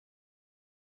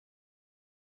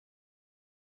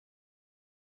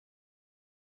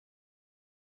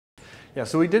Yeah,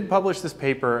 so we did publish this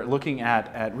paper looking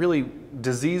at really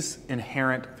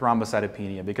disease-inherent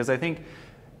thrombocytopenia, because I think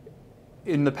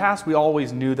in the past we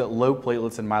always knew that low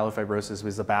platelets and myelofibrosis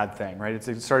was a bad thing, right?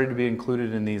 It started to be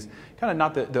included in these kind of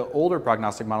not the older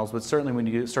prognostic models, but certainly when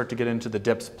you start to get into the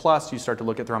DIPS plus, you start to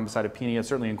look at thrombocytopenia,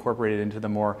 certainly incorporated into the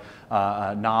more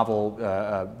novel,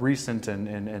 recent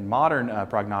and modern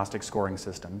prognostic scoring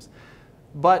systems.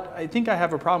 But I think I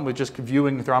have a problem with just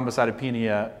viewing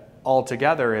thrombocytopenia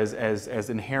altogether as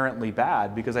inherently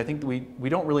bad, because I think we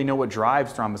don't really know what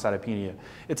drives thrombocytopenia.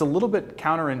 It's a little bit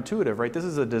counterintuitive, right? This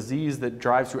is a disease that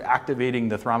drives through activating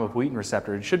the thrombopoietin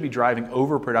receptor. It should be driving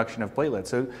overproduction of platelets.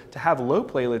 So to have low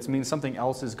platelets means something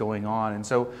else is going on. And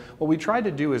so what we tried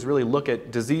to do is really look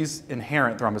at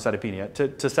disease-inherent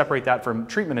thrombocytopenia to separate that from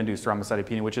treatment-induced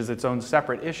thrombocytopenia, which is its own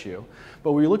separate issue.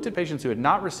 But we looked at patients who had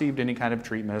not received any kind of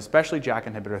treatment, especially JAK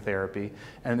inhibitor therapy,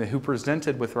 and who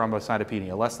presented with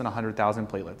thrombocytopenia, less than 100,000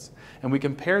 platelets. And we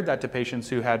compared that to patients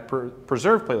who had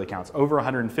preserved platelet counts, over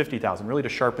 150,000, really to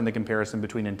sharpen the comparison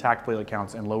between intact platelet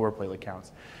counts and lower platelet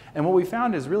counts. And what we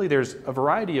found is really there's a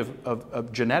variety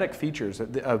of genetic features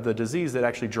of the disease that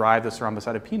actually drive this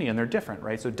thrombocytopenia, and they're different,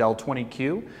 right? So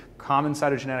del20q, common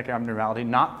cytogenetic abnormality,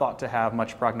 not thought to have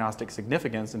much prognostic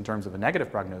significance in terms of a negative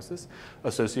prognosis,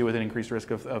 associated with an increased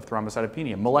risk of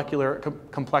thrombocytopenia. Molecular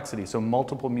complexity, so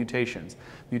multiple mutations.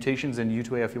 Mutations in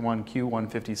U2AF1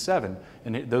 Q157,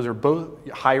 and those are both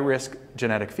high-risk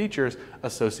genetic features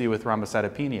associated with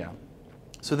thrombocytopenia.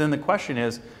 So then the question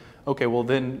is, okay, well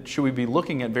then should we be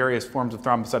looking at various forms of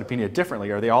thrombocytopenia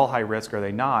differently? Are they all high risk, are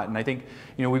they not? And I think,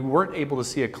 we weren't able to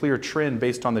see a clear trend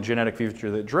based on the genetic feature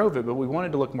that drove it, but we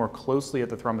wanted to look more closely at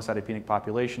the thrombocytopenic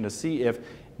population to see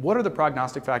what are the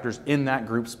prognostic factors in that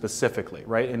group specifically,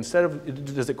 right? Instead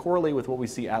of, does it correlate with what we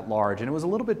see at large? And it was a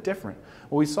little bit different.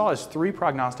 What we saw is 3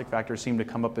 prognostic factors seem to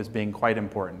come up as being quite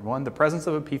important. One, the presence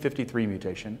of a p53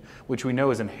 mutation, which we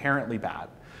know is inherently bad,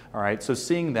 all right? So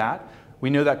seeing that, we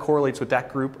know that correlates with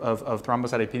that group of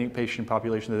thrombocytopenic patient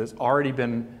population that has already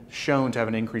been shown to have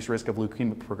an increased risk of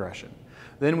leukemic progression.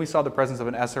 Then we saw the presence of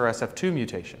an SRSF2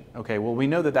 mutation. Okay, well we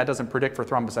know that that doesn't predict for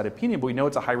thrombocytopenia, but we know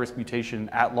it's a high-risk mutation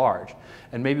at large.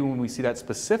 And maybe when we see that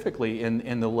specifically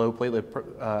in the low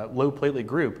platelet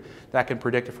group, that can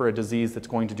predict for a disease that's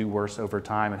going to do worse over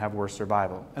time and have worse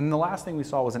survival. And then the last thing we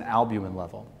saw was an albumin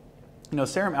level.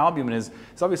 Serum albumin is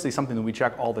obviously something that we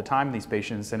check all the time in these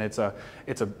patients, and it's a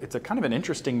kind of an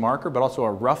interesting marker, but also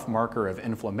a rough marker of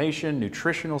inflammation,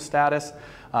 nutritional status,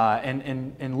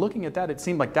 and looking at that, it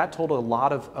seemed like that told a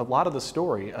lot of the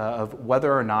story of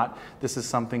whether or not this is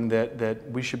something that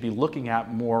we should be looking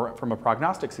at more from a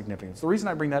prognostic significance. The reason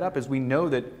I bring that up is we know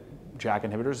that JAK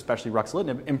inhibitors, especially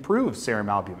ruxolitinib, improve serum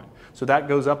albumin. So that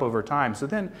goes up over time. So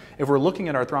then if we're looking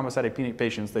at our thrombocytopenic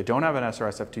patients, they don't have an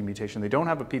SRSF2 mutation, they don't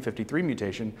have a p53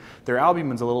 mutation, their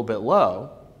albumin's a little bit low.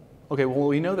 Okay, well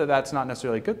we know that that's not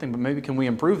necessarily a good thing, but maybe can we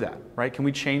improve that, right? Can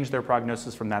we change their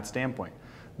prognosis from that standpoint?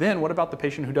 Then what about the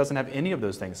patient who doesn't have any of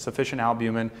those things? Sufficient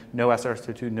albumin, no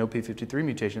SRSF2, no p53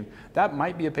 mutation. That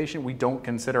might be a patient we don't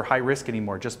consider high risk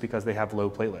anymore just because they have low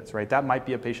platelets, right? That might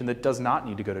be a patient that does not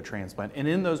need to go to transplant. And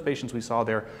in those patients we saw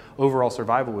their overall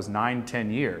survival was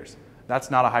 9–10 years. That's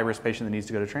not a high-risk patient that needs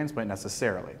to go to transplant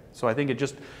necessarily. So I think it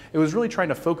was really trying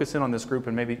to focus in on this group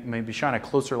and maybe shine a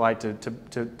closer light to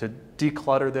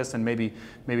declutter this and maybe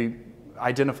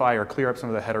identify or clear up some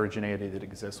of the heterogeneity that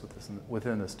exists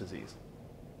within this disease.